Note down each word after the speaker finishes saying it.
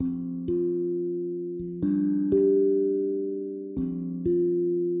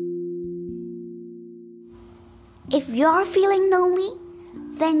If you're feeling lonely,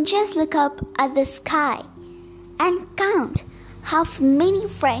 then just look up at the sky and count how many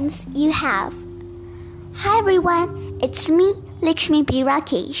friends you have. Hi everyone, it's me, Lakshmi P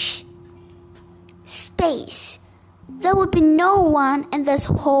Rakhesh. Space. There would be no one in this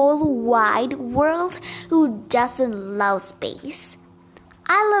whole wide world who doesn't love space.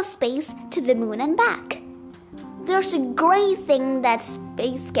 I love space to the moon and back. There's a great thing that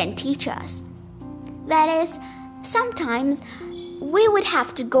space can teach us. That is, sometimes we would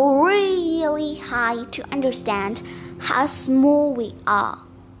have to go really high to understand how small we are.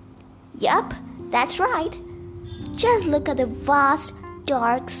 Yup, that's right. Just look at the vast,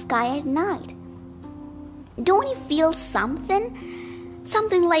 dark sky at night. Don't you feel something?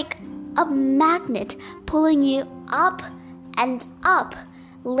 Something like a magnet pulling you up and up,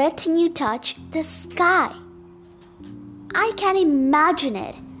 letting you touch the sky. I can imagine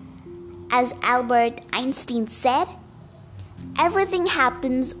it. As Albert Einstein said, everything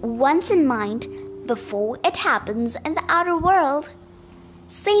happens once in mind before it happens in the outer world.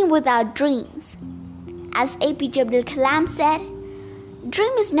 Same with our dreams. As APJ Abdul Kalam said,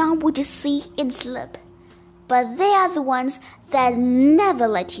 dream is not what you see and sleep, but they are the ones that never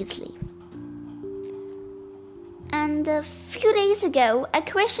let you sleep. And a few days ago, a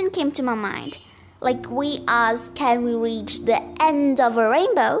question came to my mind. Like we asked, can we reach the end of a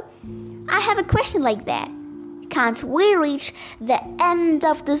rainbow? I have a question like that. Can't we reach the end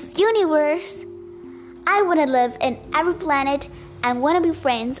of this universe? I want to live in every planet and want to be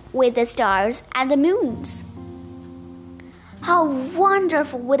friends with the stars and the moons. How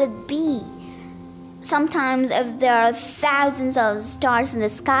wonderful would it be? Sometimes if there are thousands of stars in the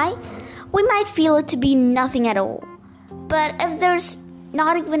sky, we might feel it to be nothing at all. But if there's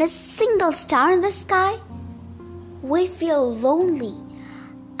not even a single star in the sky, we feel lonely.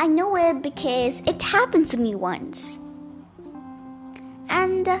 I know it because it happened to me once.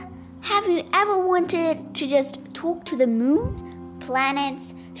 And have you ever wanted to just talk to the moon,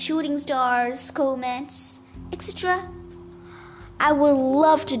 planets, shooting stars, comets, etc.? I would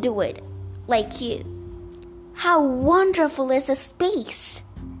love to do it, like you. How wonderful is the space?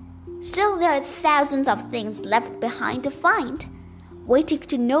 Still, there are thousands of things left behind to find, waiting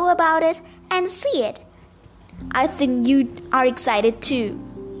to know about it and see it. I think you are excited too.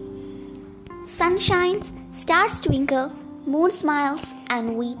 Sun shines, stars twinkle, moon smiles,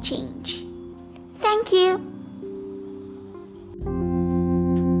 and we change. Thank you.